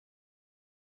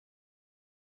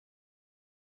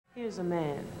Here's a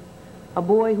man, a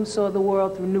boy who saw the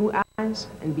world through new eyes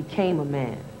and became a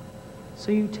man.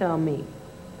 So you tell me,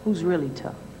 who's really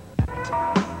tough?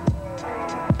 Yeah,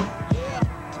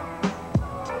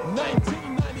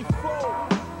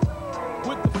 1994,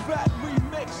 with the Fat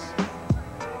Remix.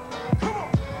 Come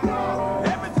on!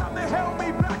 Every time they held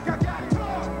me back, I got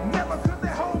tough. Never could they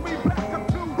hold me back, I'm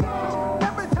too tough.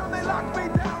 Every time they locked me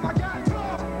down, I got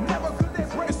tough. Never could they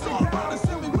break me down. It's all around us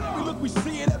everywhere we look, we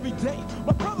see it every day.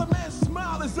 My brother man's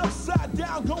smile is upside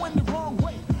down, going the wrong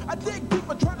way. I dig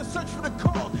deeper, trying to search for the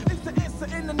cause. It's the answer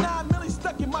in the 9 milli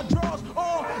stuck in my drawers.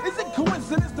 Or is it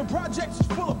coincidence the projects is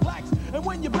full of blacks? And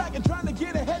when you're black and trying to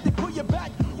get ahead, they pull you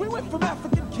back. We went from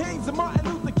African kings to Martin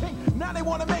Luther King. Now they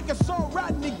want to make us all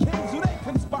Rodney Kings who they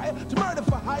conspire to murder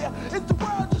for hire. Is the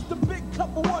world just a big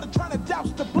cup of water trying to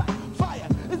douse the black fire?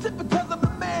 Is it because of the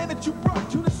man that you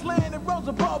brought to this land and rose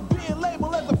above being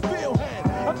labeled as a field hand?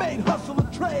 I made hustle a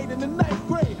trade in the 9th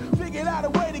grade. Figured out a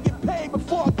way to get paid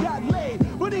before I got laid.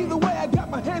 But either way, I got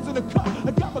my hands in the cup.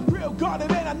 I got my grill guarded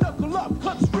and I knuckle up,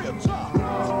 cause it's real tough.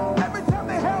 Every time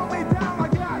they held me down, I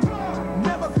got tough.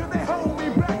 Never could they hold me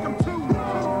back, I'm too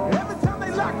tough. Every time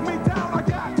they locked me down, I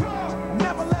got tough.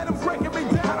 Never let them breaking me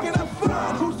down. How can I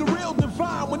find who's the real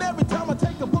divine? When every time I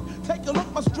take a book, take a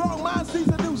look, my strong mind sees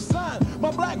a new sign.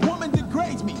 My black woman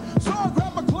degrades me. So I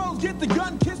grab my clothes, get the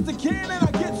gun, kiss the kid, and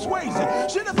I get swayzy.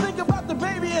 Should I think about the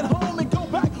baby at home and go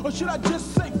back? Or should I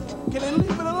just say f*** it and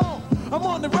leave it alone? I'm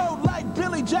on the road like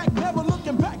Billy Jack, never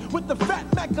looking back, with the fat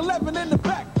Mac 11 in the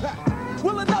backpack.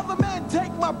 Will another man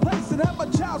take my place and have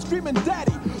a child screaming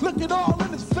daddy, looking all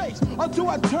in his face? Or do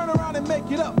I turn around and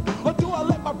make it up? Or do I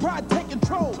let my pride take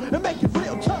control and make it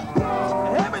real tough?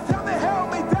 Every time they held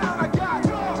me down, I got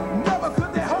tough. Never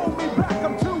could they hold me back,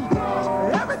 I'm too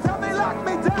tough. Every time they locked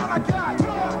me down, I got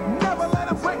tough. Never let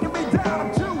them breaking me down,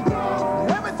 I'm too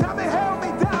tough. Every time they held me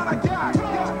down, I got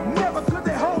tough. Never could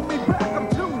they hold me back, I'm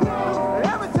too tough.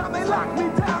 Every time they lock me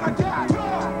down, I got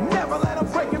tough. Never let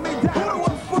them breaking me down. Who do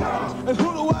I follow and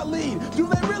who do I lead? Do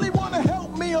they really want to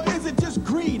help me or is it just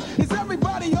greed? Is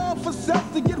everybody all for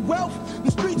self to get wealth?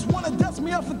 The streets want to dust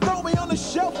me off and throw me on the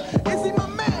shelf. Is he my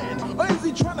man or is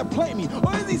he trying to play me?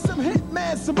 Or is he some hit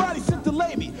man somebody sent to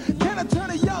lay me? Can I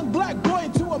turn a young black boy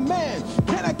into a man?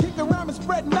 Can I kick around and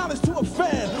spread knowledge to a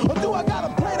fan? Or do I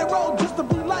gotta play the role just to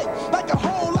be like a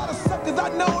whole lot of suckers I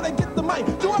know that get the mic?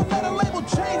 Do I let a label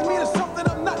change me to something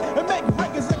I'm not and make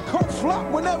records that cold flop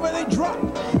whenever they drop?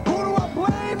 Who do I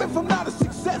blame if I'm not a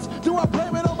success? Do I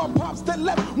blame it on my pops that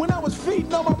left when I was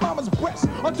feeding on my mama's breast?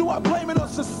 Or do I blame it on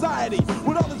society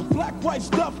with all this black, white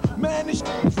stuff? Man, this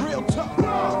shit is real tough.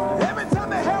 Every time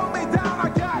they held me down, I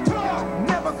got tough.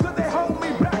 Never could they hold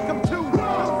me back, I'm too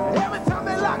tough. Every time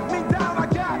they locked me down, I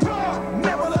got tough.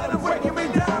 Never let them breaking me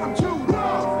down, I'm too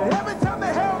tough. Every time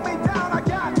they held me down, I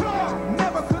got tough.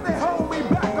 Never could they hold me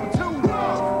back, I'm too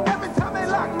tough. Every time they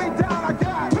locked me down, I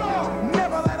got tough.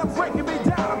 Never let them breaking me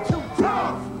down, I'm too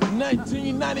tough.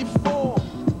 1994,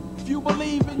 if you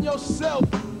believe in yourself,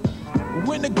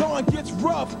 when the going gets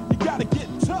rough, you gotta get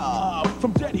tough.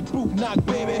 From Daddy Boot Knock,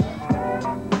 baby.